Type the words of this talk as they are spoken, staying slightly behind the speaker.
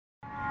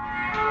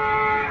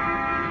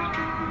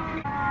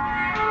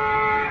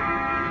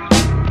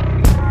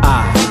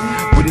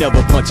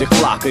never punch a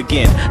clock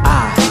again.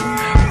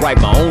 I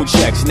write my own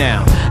checks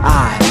now.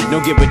 I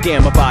don't give a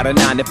damn about a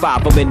 9 to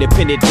 5. I'm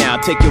independent now.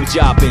 Take your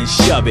job and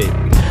shove it.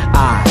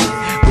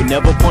 I will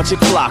never punch a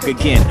clock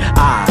again.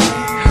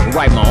 I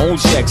write my own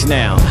checks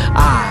now.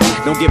 I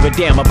don't give a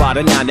damn about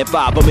a 9 to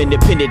 5. I'm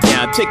independent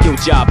now. Take your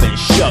job and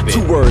shove it.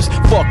 2 words,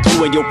 fuck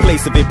you and your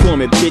place of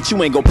employment, bitch.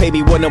 You ain't gon' pay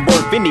me what I'm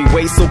worth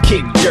anyway, so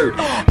kick dirt.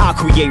 I'll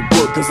create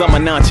work cause I'm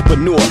an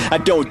entrepreneur. I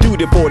don't do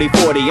the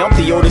 40-40. I'm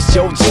Theotis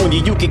Joe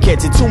Jr. You can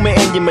catch a tumor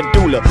in your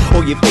medulla,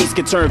 or your face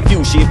can turn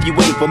fuchsia if you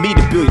wait for me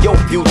to build your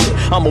future.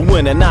 I'm a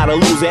winner, not a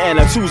loser, and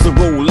I choose the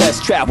road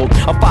less traveled.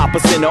 A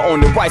 5%er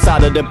on the right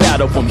side of the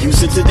battle. From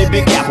Houston to the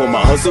Big Apple,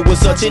 my hustle was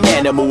such an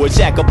animal. A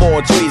jack of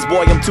all trades,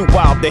 boy, I'm too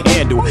wild to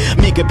handle.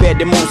 Me compared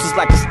to most is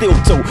like a steel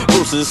toe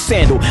versus a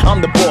sandal.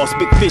 I'm the boss,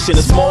 big fish in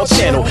a small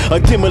channel. A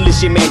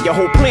demolition man, your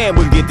whole plan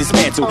will get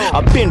dismantled.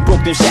 I've been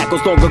broke them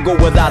shackles long ago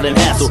without an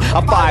hassle.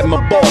 I fired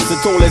my boss and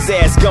told his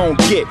ass gon'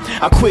 get.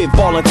 I quit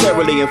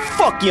voluntarily and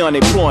fuck your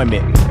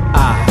unemployment.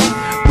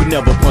 I would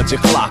never punch a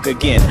clock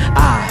again.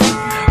 I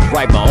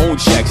write my own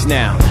checks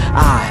now.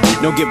 I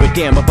don't give a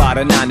damn about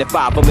a 9 to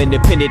 5. I'm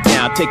independent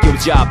now. Take your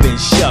job and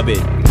shove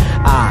it.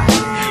 I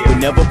would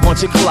never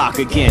punch a clock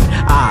again.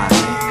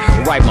 I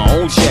write my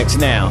own checks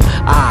now.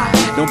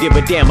 I don't give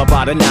a damn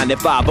about a 9 to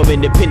 5. I'm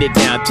independent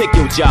now. Take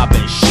your job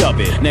and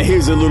shove it. Now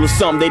here's a little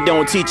something they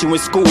don't teach you in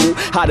school.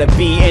 How to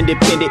be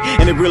independent,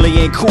 and it really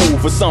ain't cool.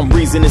 For some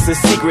reason it's a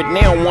secret, and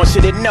they don't want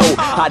you to know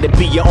how to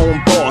be your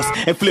own boss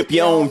and flip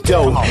your own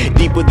dough.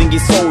 Deeper than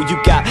your soul, you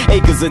got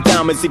acres of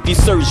diamonds. If you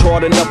search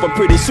hard enough, I'm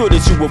pretty sure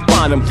that you will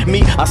find them.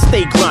 Me, I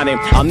stay grinding,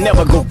 I'll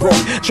never go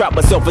broke. Trap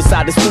myself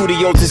inside the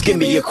studio, just give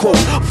me a quote.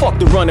 Fuck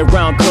the run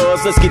around,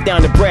 cuz let's get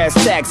down to brass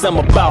tacks. I'm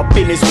about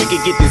business, we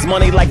can get this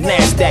money like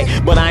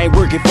NASDAQ. But I ain't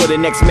working for the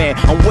next man,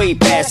 I'm way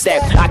past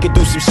that. I can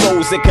do some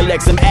shows and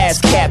collect some ass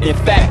cap. In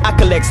fact, I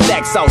collect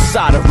stacks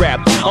outside of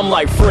rap. I'm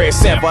like Fred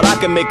Sanford, I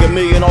can make $1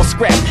 million off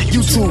scrap.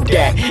 YouTube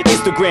that,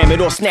 Instagram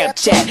it or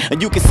Snapchat,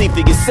 and you can see for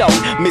yourself.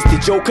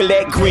 Mr. Joe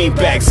collect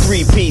greenbacks,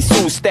 3-piece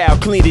suit style,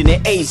 cleaner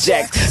than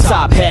Ajax.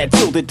 Top hat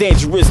tilted,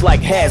 dangerous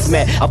like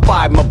hazmat. I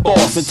fired my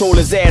boss and told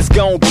his ass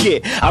gon'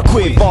 get. I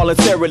quit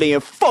voluntarily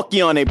and fuck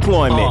your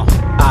unemployment.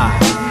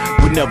 I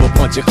would never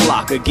punch a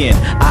clock again.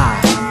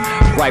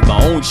 I write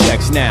my own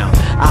checks now.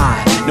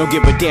 I don't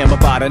give a damn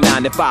about a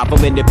 9 to 5.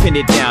 I'm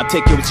independent now.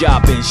 Take your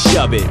job and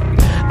shove it.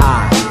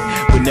 I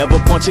would never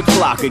punch a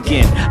clock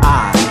again.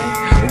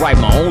 I write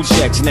my own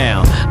checks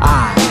now.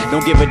 I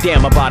don't give a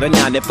damn about a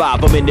 9 to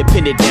 5. I'm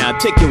independent now.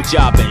 Take your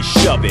job and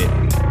shove it.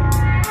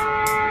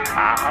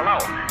 Hello.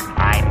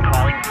 I'm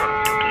calling from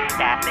Theotis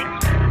Staffing.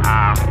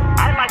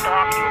 I'd like to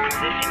offer you a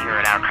position here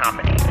at our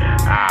company.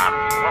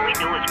 What we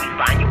do is we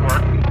find you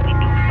work. We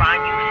do find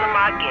you some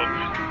gigs.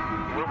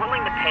 We're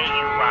willing to pay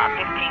you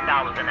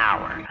 $15 an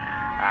hour.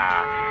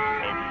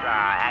 It's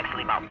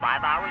actually about 5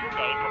 hours a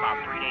day for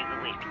about 3 days a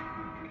week.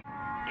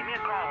 Give me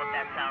a call if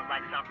that sounds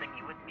like something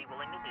you would be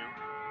willing to do,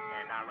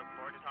 and I look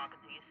forward to talking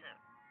to you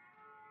soon.